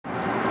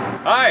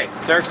Hi,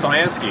 it's Erik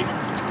Stolhanske,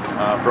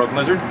 Broken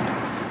Lizard.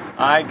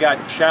 I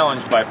got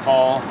challenged by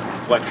Paul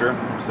Fletcher,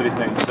 City's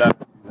 97.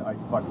 The Ice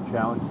Bucket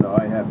Challenge. So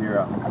I have here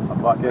a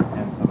bucket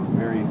and some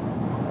very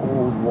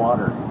cold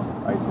water,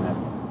 ice in it.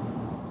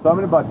 So I'm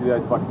about to do the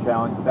Ice Bucket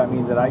Challenge, but that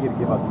means that I get to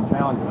give out some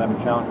challenges. I have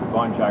a challenge for a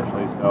bunch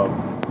actually. So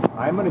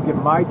I'm going to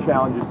give my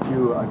challenges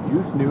to a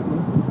Juice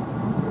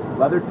Newton,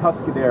 Leather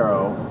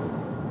Tuscadero,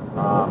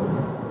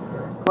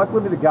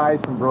 collectively the guys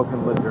from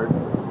Broken Lizard. I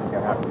think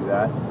I have to do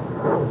that.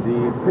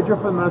 The pitcher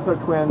for the Minnesota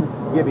Twins,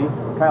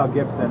 Kyle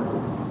Gibson,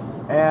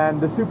 and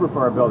the super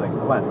for our building,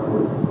 Glen.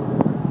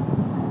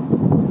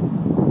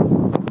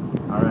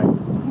 All right.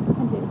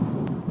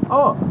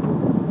 Oh,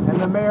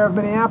 and the mayor of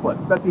Minneapolis,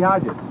 Betsy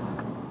Hodges.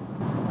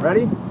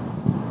 Ready?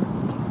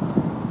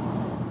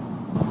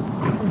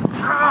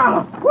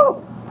 Ah!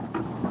 Woo!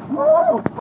 Woo!